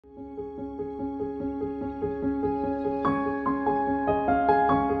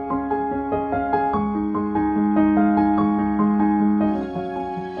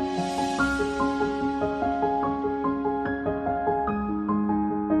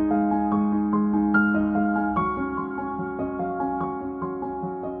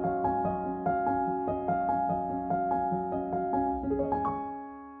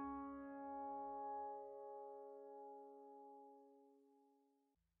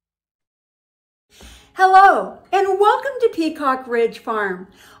Hello, and welcome to Peacock Ridge Farm.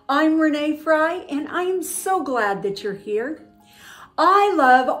 I'm Renee Fry, and I am so glad that you're here. I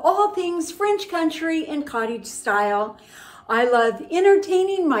love all things French country and cottage style. I love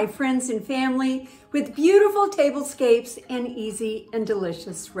entertaining my friends and family with beautiful tablescapes and easy and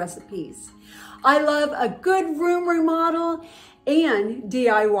delicious recipes. I love a good room remodel and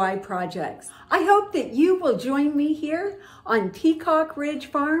DIY projects. I hope that you will join me here on Peacock Ridge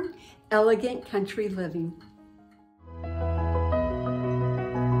Farm, Elegant Country Living.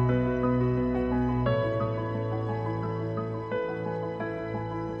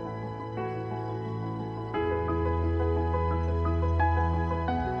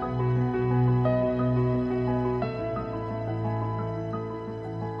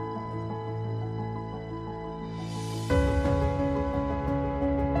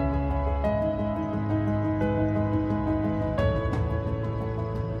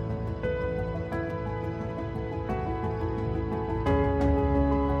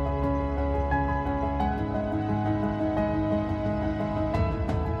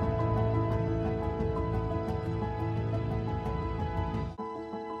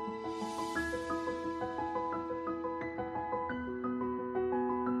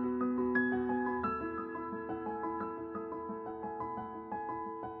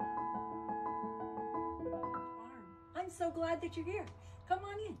 I'm so glad that you're here. Come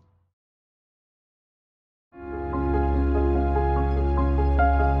on in.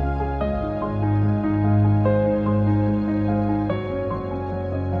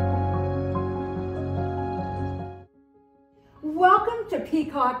 Welcome to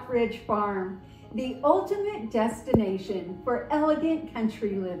Peacock Ridge Farm, the ultimate destination for elegant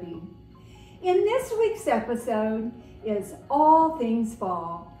country living. In this week's episode is All Things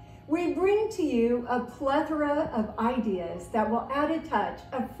Fall. We bring to you a plethora of ideas that will add a touch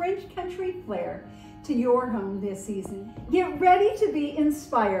of French country flair to your home this season. Get ready to be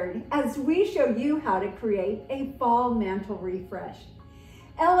inspired as we show you how to create a fall mantle refresh.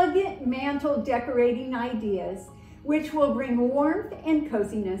 Elegant mantle decorating ideas which will bring warmth and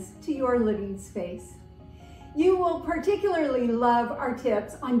coziness to your living space. You will particularly love our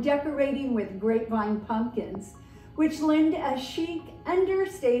tips on decorating with grapevine pumpkins, which lend a chic,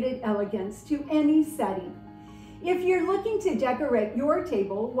 understated elegance to any setting. If you're looking to decorate your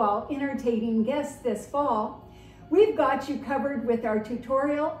table while entertaining guests this fall, we've got you covered with our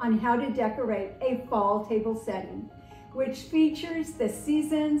tutorial on how to decorate a fall table setting, which features the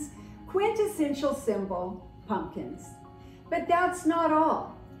season's quintessential symbol, pumpkins. But that's not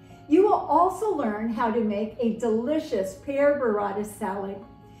all. You will also learn how to make a delicious pear burrata salad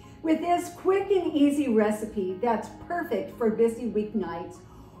with this quick and easy recipe that's perfect for busy weeknights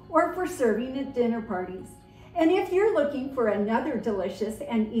or for serving at dinner parties. And if you're looking for another delicious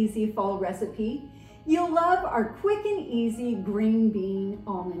and easy fall recipe, you'll love our quick and easy green bean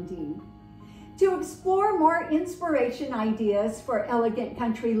almondine. To explore more inspiration ideas for elegant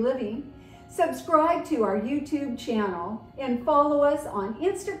country living, subscribe to our YouTube channel and follow us on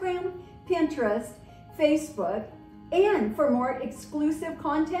Instagram, Pinterest, Facebook, and for more exclusive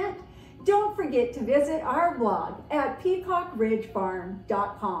content, don't forget to visit our blog at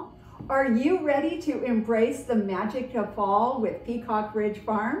peacockridgefarm.com. Are you ready to embrace the magic of fall with Peacock Ridge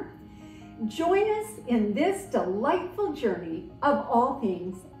Farm? Join us in this delightful journey of all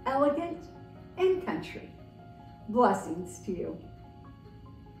things elegant and country. Blessings to you.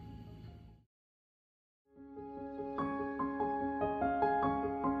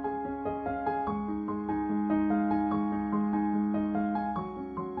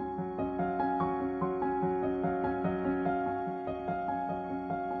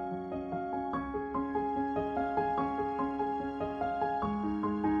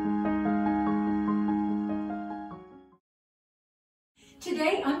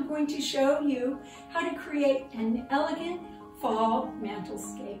 Today I'm going to show you how to create an elegant fall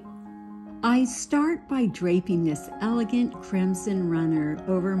mantelscape. I start by draping this elegant crimson runner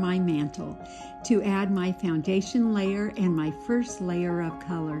over my mantle to add my foundation layer and my first layer of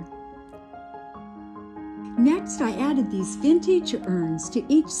color. Next, I added these vintage urns to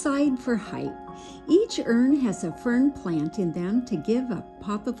each side for height. Each urn has a fern plant in them to give a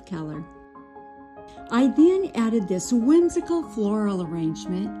pop of color. I then added this whimsical floral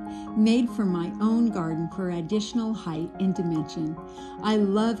arrangement made from my own garden for additional height and dimension. I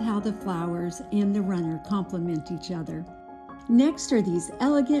love how the flowers and the runner complement each other. Next are these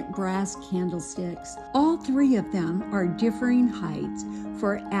elegant brass candlesticks. All three of them are differing heights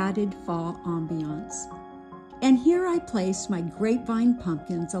for added fall ambiance. And here I placed my grapevine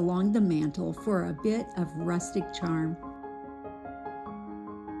pumpkins along the mantle for a bit of rustic charm.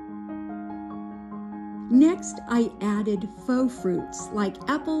 Next, I added faux fruits like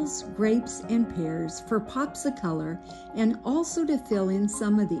apples, grapes, and pears for pops of color and also to fill in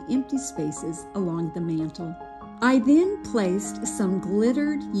some of the empty spaces along the mantel. I then placed some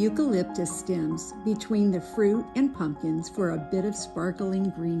glittered eucalyptus stems between the fruit and pumpkins for a bit of sparkling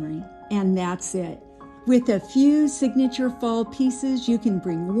greenery. And that's it. With a few signature fall pieces, you can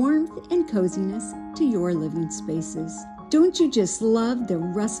bring warmth and coziness to your living spaces. Don't you just love the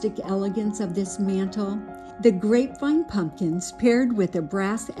rustic elegance of this mantel? The grapevine pumpkins paired with the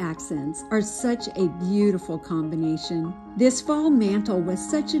brass accents are such a beautiful combination. This fall mantel was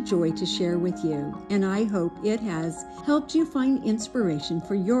such a joy to share with you, and I hope it has helped you find inspiration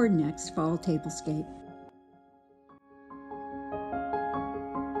for your next fall tablescape.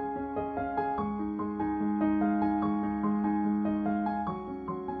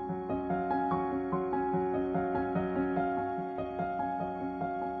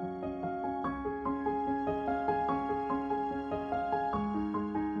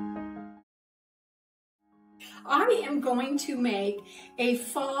 I am going to make a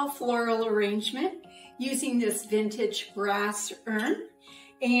fall floral arrangement using this vintage brass urn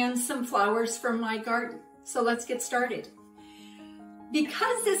and some flowers from my garden. So let's get started.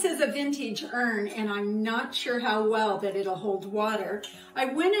 Because this is a vintage urn and I'm not sure how well that it'll hold water, I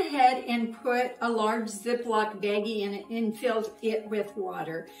went ahead and put a large Ziploc baggie in it and filled it with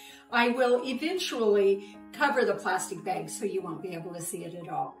water. I will eventually cover the plastic bag so you won't be able to see it at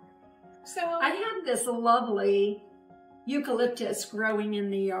all. So I have this lovely eucalyptus growing in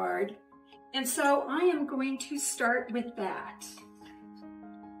the yard, and so I am going to start with that.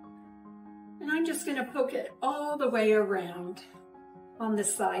 And I'm just going to poke it all the way around on the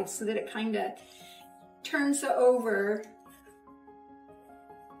side so that it kind of turns over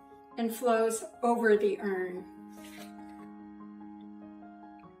and flows over the urn.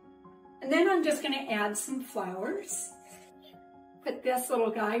 And then I'm just going to add some flowers. Put this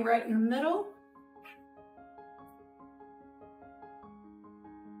little guy right in the middle.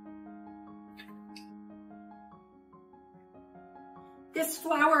 This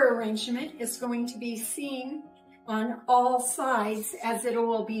flower arrangement is going to be seen on all sides as it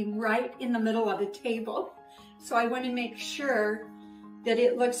will be right in the middle of the table. So I want to make sure that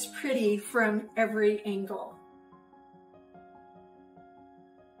it looks pretty from every angle.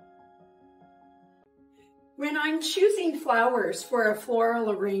 When I'm choosing flowers for a floral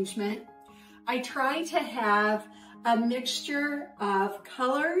arrangement, I try to have a mixture of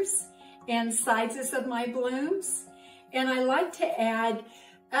colors and sizes of my blooms, and I like to add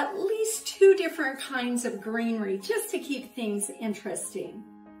at least 2 different kinds of greenery just to keep things interesting.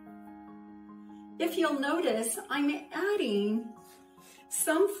 If you'll notice, I'm adding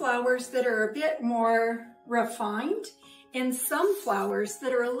some flowers that are a bit more refined and some flowers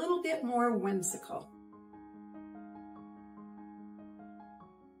that are a little bit more whimsical.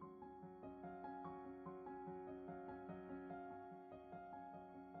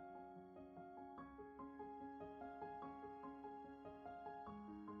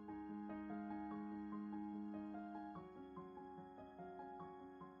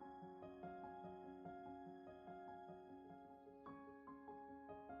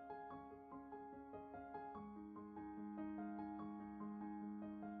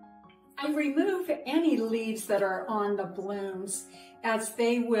 I remove any leaves that are on the blooms as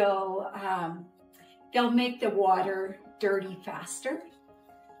they will, they'll make the water dirty faster.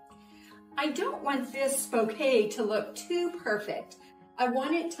 I don't want this bouquet to look too perfect. I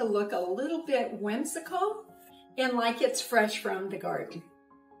want it to look a little bit whimsical and like it's fresh from the garden.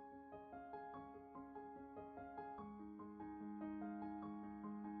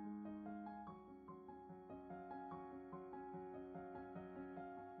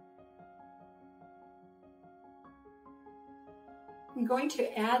 I'm going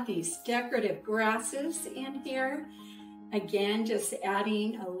to add these decorative grasses in here. Again, just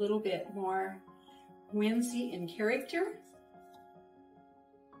adding a little bit more whimsy and character.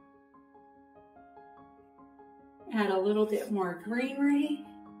 Add a little bit more greenery.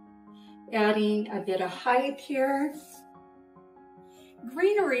 Adding a bit of height here.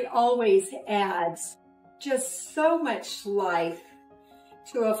 Greenery always adds just so much life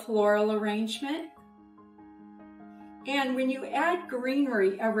to a floral arrangement. And when you add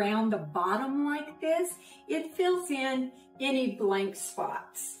greenery around the bottom like this, it fills in any blank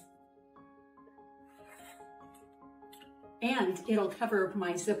spots. And it'll cover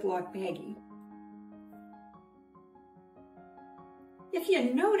my Ziploc baggie. If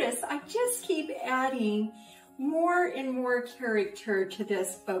you notice, I just keep adding more and more character to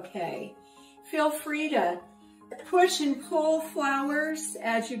this bouquet. Feel free to push and pull flowers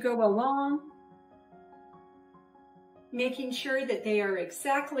as you go along. making sure that they are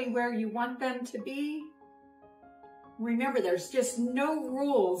exactly where you want them to be. Remember, there's just no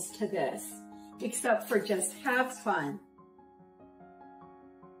rules to this, except for just have fun.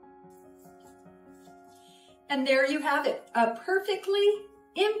 And there you have it, a perfectly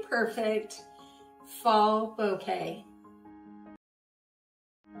imperfect fall bouquet.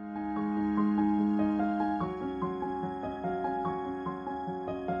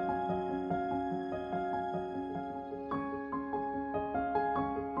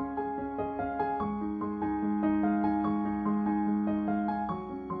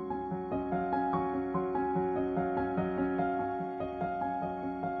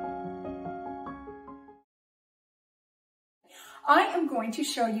 I am going to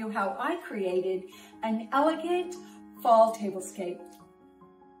show you how I created an elegant fall tablescape.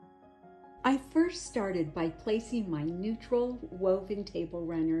 I first started by placing my neutral woven table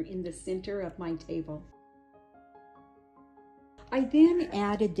runner in the center of my table. I then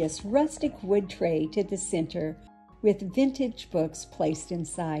added this rustic wood tray to the center with vintage books placed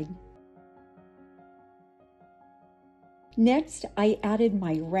inside. Next, I added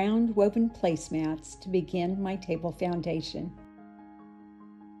my round woven placemats to begin my table foundation.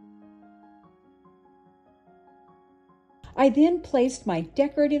 I then placed my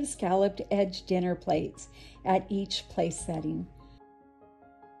decorative scalloped edge dinner plates at each place setting,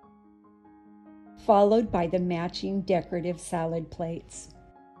 followed by the matching decorative salad plates.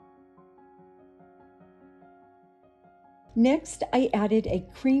 Next, I added a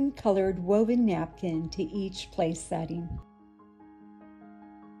cream-colored woven napkin to each place setting,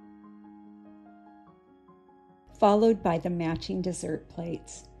 followed by the matching dessert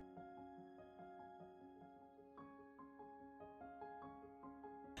plates.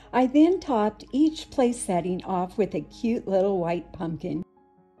 I then topped each place setting off with a cute little white pumpkin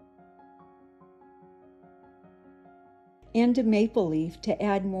and a maple leaf to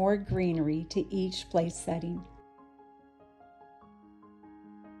add more greenery to each place setting.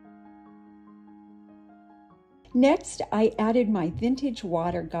 Next, I added my vintage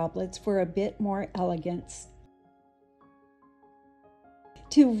water goblets for a bit more elegance.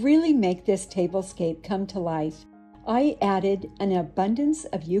 To really make this tablescape come to life, I added an abundance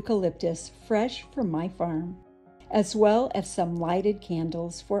of eucalyptus fresh from my farm, as well as some lighted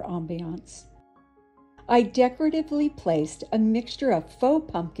candles for ambiance. I decoratively placed a mixture of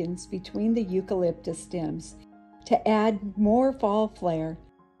faux pumpkins between the eucalyptus stems to add more fall flair.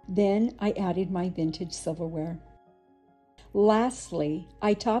 Then I added my vintage silverware. Lastly,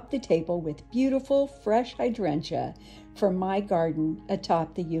 I topped the table with beautiful fresh hydrangea from my garden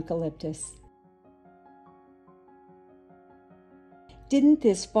atop the eucalyptus. Didn't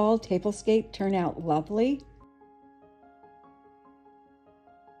this fall tablescape turn out lovely?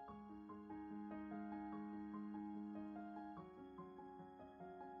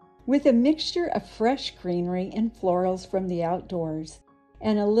 With a mixture of fresh greenery and florals from the outdoors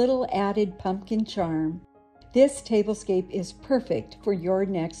and a little added pumpkin charm, this tablescape is perfect for your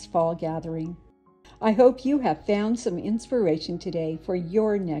next fall gathering. I hope you have found some inspiration today for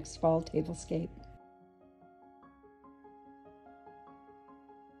your next fall tablescape.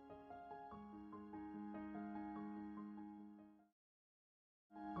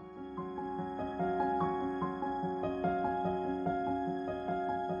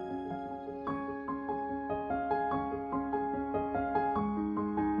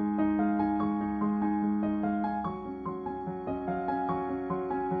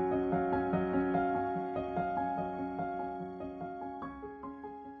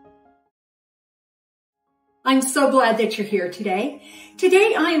 I'm so glad that you're here today.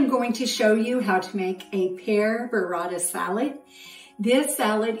 Today I am going to show you how to make a pear burrata salad. This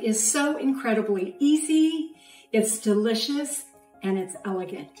salad is so incredibly easy, it's delicious, and it's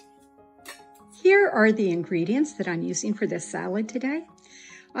elegant. Here are the ingredients that I'm using for this salad today.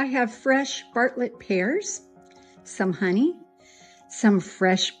 I have fresh Bartlett pears, some honey, some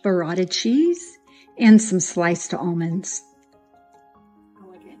fresh burrata cheese, and some sliced almonds.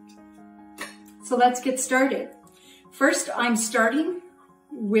 So let's get started. First, I'm starting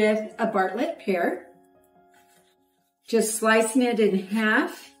with a Bartlett pear, just slicing it in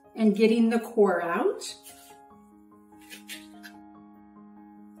half and getting the core out.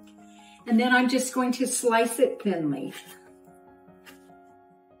 And then I'm just going to slice it thinly.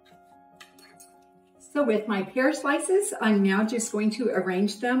 So with my pear slices, I'm now just going to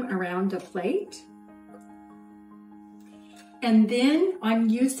arrange them around a plate. And then I'm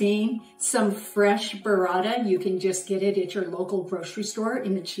using some fresh burrata. You can just get it at your local grocery store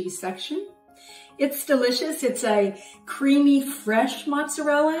in the cheese section. It's delicious. It's a creamy, fresh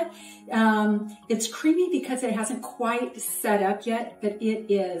mozzarella. It's creamy because it hasn't quite set up yet, but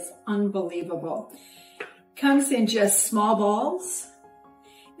it is unbelievable. Comes in just small balls,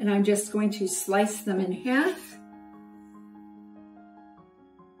 and I'm just going to slice them in half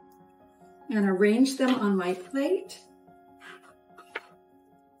and arrange them on my plate.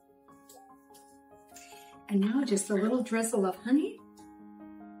 And now just a little drizzle of honey.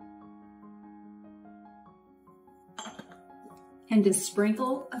 And a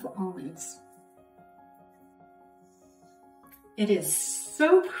sprinkle of almonds. It is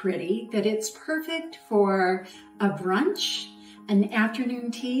so pretty that it's perfect for a brunch, an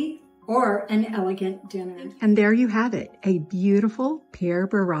afternoon tea, or an elegant dinner. And there you have it, a beautiful pear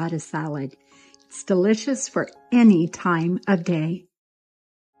burrata salad. It's delicious for any time of day.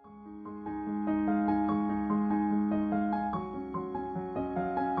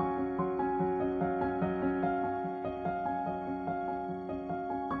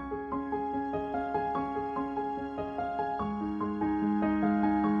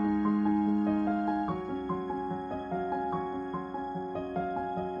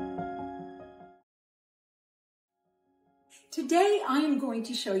 Today I am going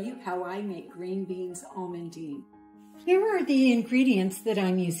to show you how I make green beans almondine. Here are the ingredients that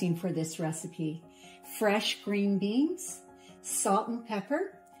I'm using for this recipe. Fresh green beans, salt and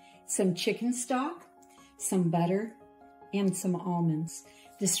pepper, some chicken stock, some butter, and some almonds.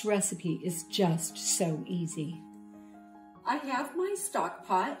 This recipe is just so easy. I have my stock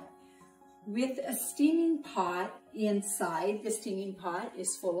pot with a steaming pot inside. The steaming pot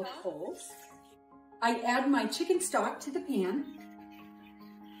is full of coals. I add my chicken stock to the pan.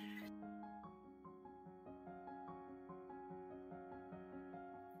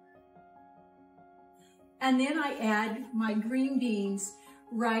 And then I add my green beans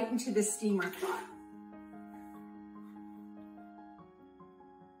right into the steamer pot.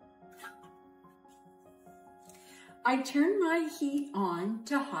 I turn my heat on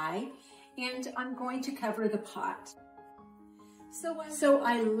to high, and I'm going to cover the pot. So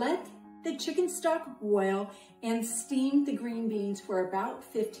I let the chicken stock boil and steam the green beans for about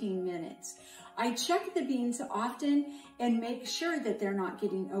 15 minutes. I check the beans often and make sure that they're not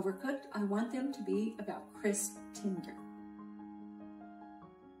getting overcooked. I want them to be about crisp tender.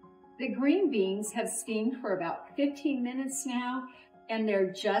 The green beans have steamed for about 15 minutes now, and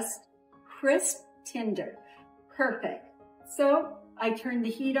they're just crisp tender. Perfect. So I turn the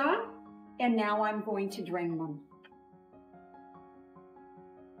heat off, and now I'm going to drain them.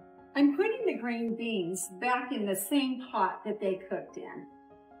 I'm putting the green beans back in the same pot that they cooked in.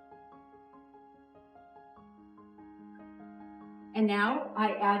 And now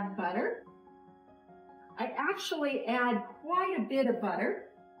I add butter. I actually add quite a bit of butter.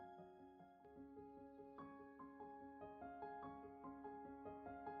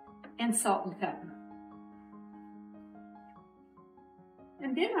 And salt and pepper.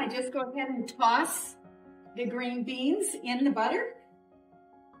 And then I just go ahead and toss the green beans in the butter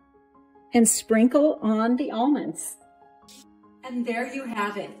and sprinkle on the almonds. And there you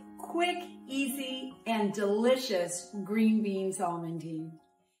have it. Quick, easy, and delicious green beans almondine.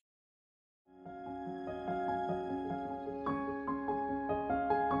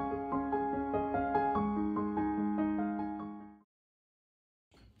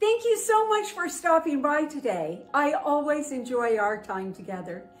 Thank you so much for stopping by today. I always enjoy our time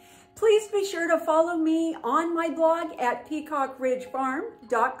together. Please be sure to follow me on my blog at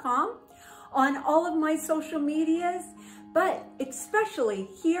peacockridgefarm.com, on all of my social medias, but especially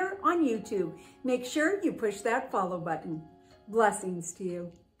here on YouTube. Make sure you push that follow button. Blessings to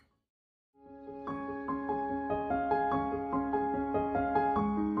you.